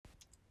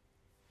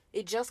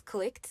It just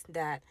clicked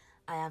that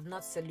I have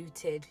not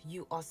saluted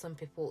you awesome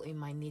people in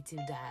my native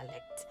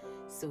dialect.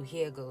 So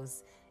here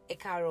goes.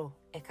 Ekaro,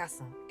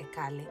 Ekasan,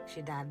 Ekale,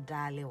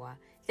 Shidadalewa.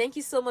 Thank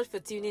you so much for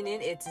tuning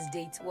in. It is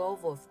day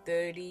 12 of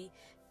 30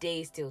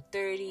 days till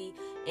 30,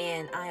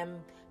 and I am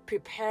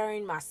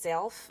preparing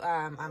myself.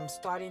 I'm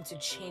starting to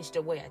change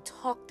the way I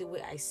talk, the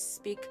way I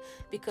speak,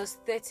 because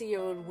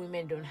 30-year-old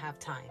women don't have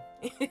time.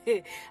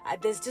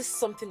 There's just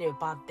something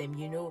about them,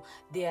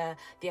 their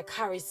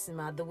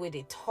charisma, the way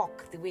they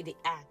talk, the way they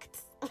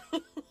act.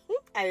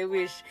 I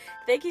wish.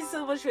 Thank you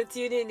so much for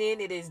tuning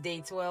in. It is day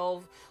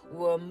 12.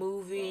 We're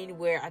moving,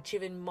 we're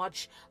achieving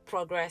much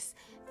progress.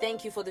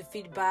 Thank you for the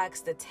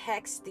feedbacks, the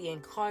text, the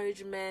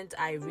encouragement.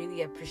 I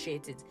really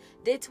appreciate it.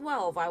 Day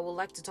 12, I would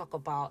like to talk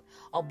about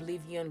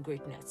Oblivion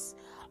Greatness.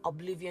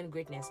 Oblivion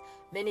Greatness.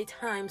 Many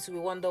times we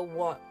wonder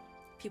what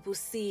people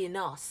see in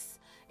us,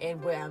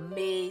 and we're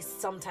amazed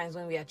sometimes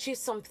when we achieve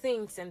some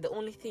things, and the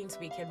only things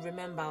we can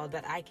remember, or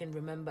that I can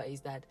remember,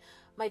 is that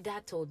my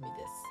dad told me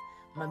this.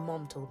 My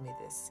mom told me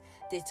this.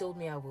 They told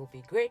me I will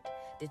be great.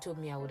 They told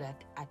me I would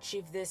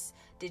achieve this.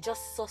 They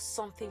just saw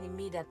something in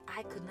me that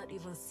I could not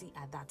even see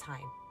at that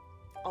time.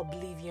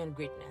 Oblivion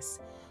Greatness.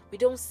 We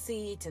don't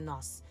see it in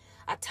us.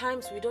 At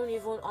times, we don't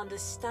even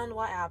understand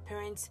why our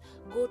parents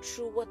go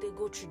through what they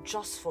go through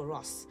just for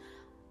us.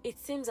 It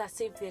seems as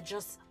if they're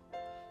just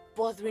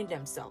bothering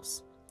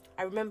themselves.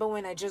 I remember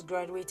when I just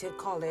graduated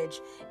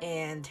college,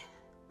 and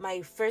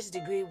my first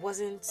degree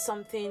wasn't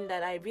something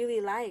that I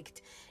really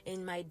liked,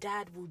 and my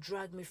dad would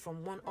drag me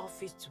from one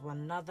office to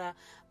another,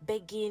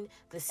 begging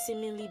the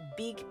seemingly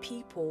big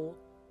people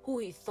who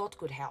he thought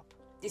could help.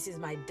 This is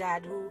my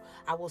dad, who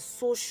I was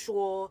so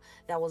sure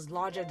that was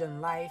larger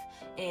than life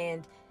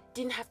and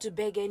didn't have to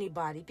beg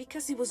anybody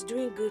because he was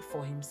doing good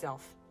for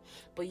himself.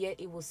 But yet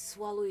it would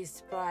swallow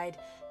his pride,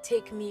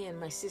 take me and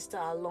my sister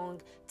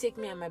along, take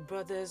me and my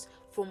brothers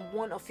from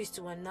one office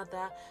to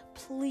another,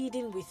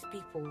 pleading with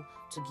people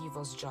to give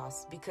us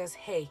jobs. Because,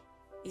 hey,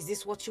 is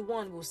this what you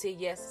want? We'll say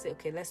yes. Say,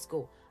 okay, let's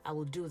go. I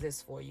will do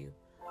this for you.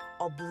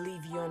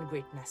 Oblivion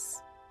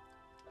Greatness.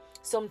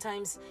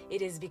 Sometimes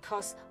it is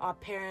because our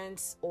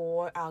parents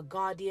or our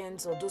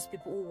guardians or those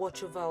people who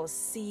watch over us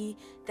see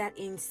that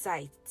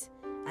insight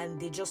and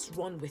they just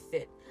run with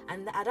it.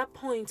 And at that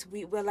point,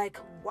 we're like,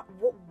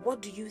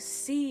 what do you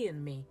see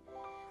in me?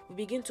 We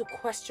begin to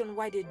question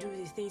why they do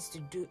the things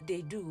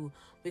they do.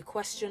 We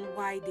question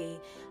why they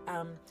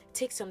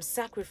take some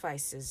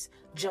sacrifices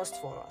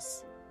just for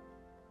us.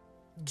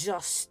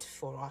 Just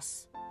for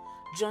us.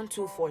 John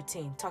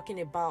 2:14,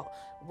 talking about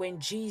when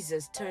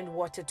Jesus turned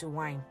water to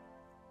wine.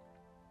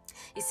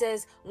 It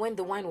says, when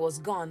the wine was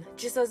gone,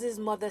 Jesus'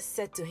 mother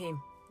said to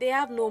him, they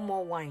have no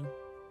more wine.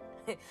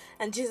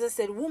 And Jesus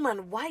said,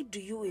 woman, why do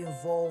you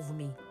involve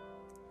me?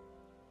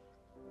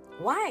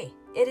 Why?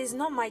 It is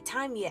not my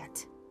time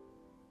yet.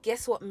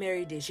 Guess what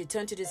Mary did? She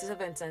turned to the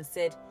servants and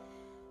said,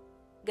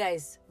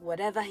 guys,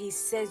 whatever he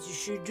says you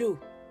should do,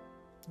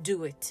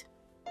 do it.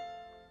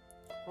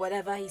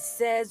 Whatever he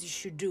says you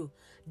should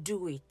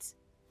do it.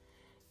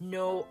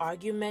 No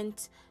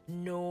argument,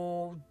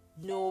 no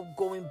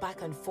going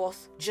back and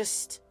forth.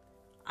 Just,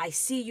 I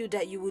see you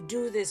that you will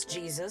do this,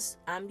 Jesus.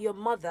 I'm your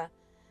mother.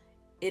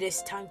 It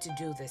is time to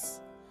do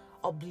this.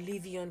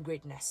 Oblivion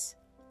Greatness.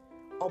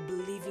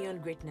 Oblivion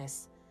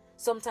Greatness.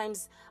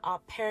 Sometimes our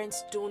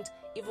parents don't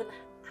even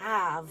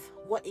have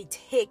what it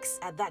takes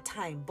at that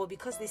time, but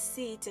because they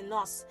see it in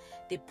us,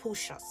 they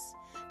push us.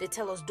 They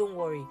tell us, don't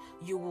worry,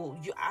 you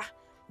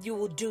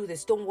will do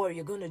this. Don't worry,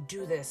 you're going to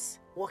do this.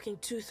 Working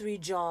 2-3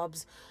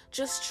 jobs,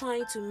 just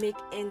trying to make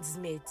ends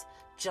meet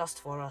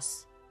just for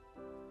us.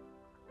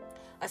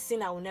 A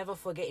scene I will never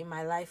forget in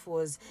my life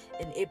was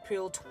in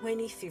April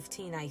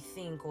 2015, I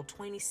think, or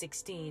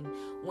 2016,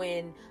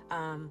 when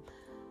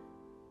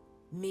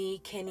me,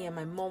 Kenny, and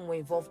my mom were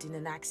involved in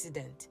an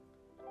accident.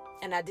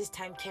 And at this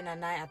time, Ken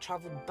and I had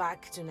traveled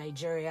back to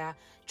Nigeria,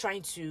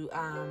 trying to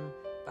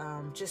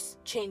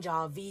just change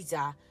our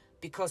visa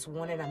because we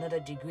wanted another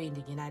degree in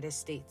the United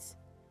States.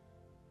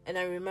 And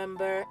I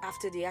remember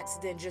after the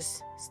accident,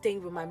 just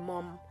staying with my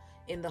mom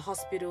in the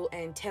hospital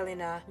and telling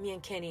her, me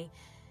and Kenny,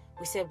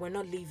 we said, we're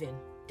not leaving.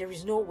 There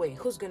is no way.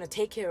 Who's going to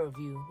take care of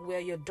you? We're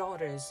your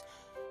daughters.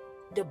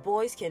 The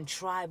boys can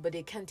try, but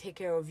they can't take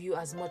care of you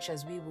as much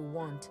as we will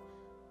want.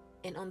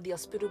 And on the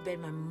hospital bed,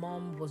 my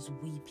mom was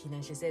weeping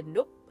and she said,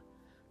 nope,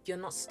 you're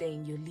not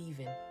staying, you're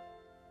leaving.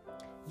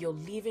 You're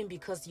leaving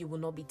because you will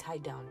not be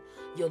tied down.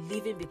 You're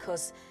leaving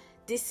because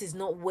this is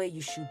not where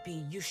you should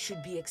be. You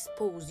should be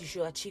exposed. You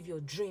should achieve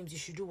your dreams. You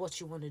should do what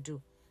you want to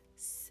do.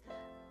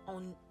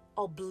 On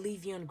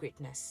Oblivion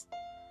Greatness.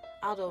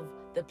 Out of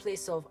the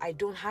place of, I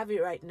don't have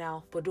it right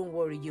now, but don't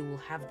worry, you will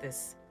have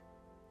this.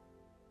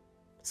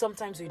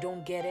 Sometimes we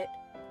don't get it.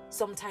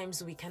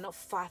 Sometimes we cannot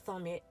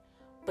fathom it.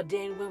 But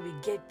then when we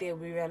get there,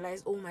 we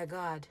realize, oh my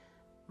God,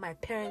 my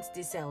parents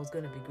did say I was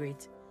going to be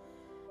great.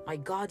 My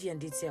guardian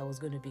did say I was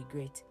going to be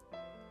great.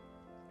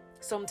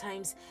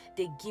 Sometimes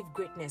they give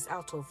greatness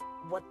out of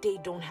what they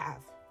don't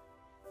have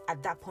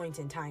at that point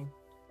in time.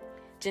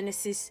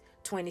 Genesis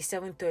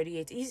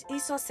 27:38.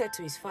 Esau said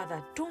to his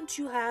father, "Don't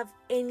you have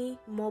any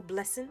more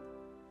blessing?"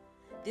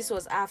 This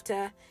was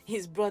after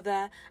his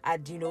brother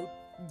had,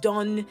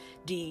 done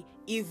the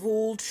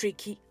evil,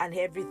 tricky, and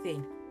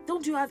everything.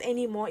 "Don't you have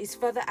any more?" His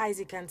father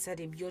Isaac answered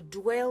him, "Your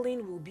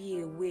dwelling will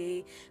be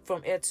away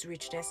from earth's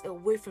richness,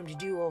 away from the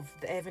dew of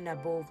the heaven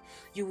above.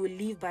 You will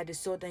live by the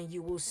sword and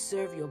you will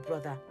serve your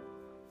brother."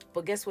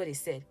 But guess what he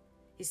said?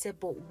 He said,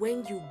 "But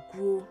when you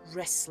grow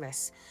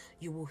restless,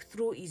 you will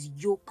throw his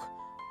yoke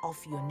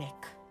off your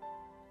neck."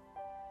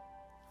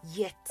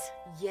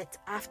 Yet,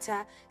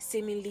 after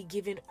seemingly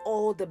giving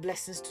all the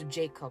blessings to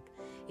Jacob,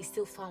 he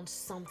still found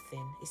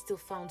something. He still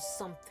found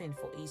something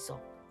for Esau.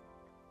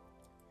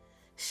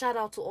 Shout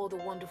out to all the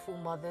wonderful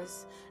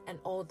mothers and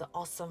all the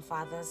awesome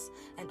fathers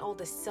and all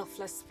the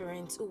selfless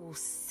parents who will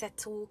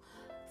settle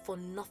for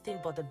nothing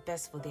but the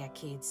best for their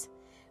kids.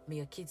 May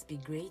your kids be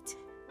great.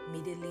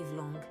 May they live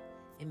long.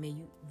 And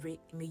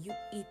may you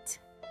eat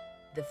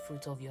the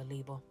fruit of your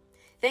labor.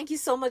 Thank you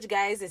so much,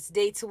 guys. It's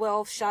day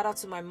 12. Shout out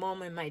to my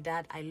mom and my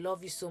dad. I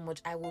love you so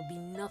much. I will be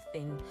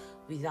nothing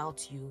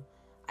without you.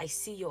 I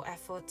see your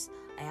efforts.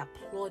 I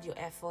applaud your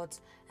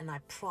efforts. And I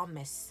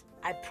promise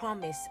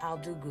I'll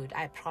do good.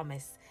 I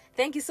promise.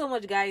 Thank you so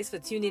much, guys, for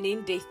tuning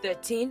in. Day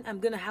 13.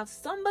 I'm going to have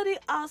somebody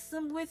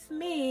awesome with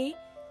me.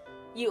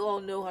 You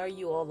all know her.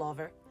 You all love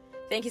her.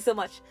 Thank you so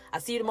much.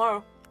 I'll see you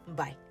tomorrow.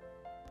 Bye.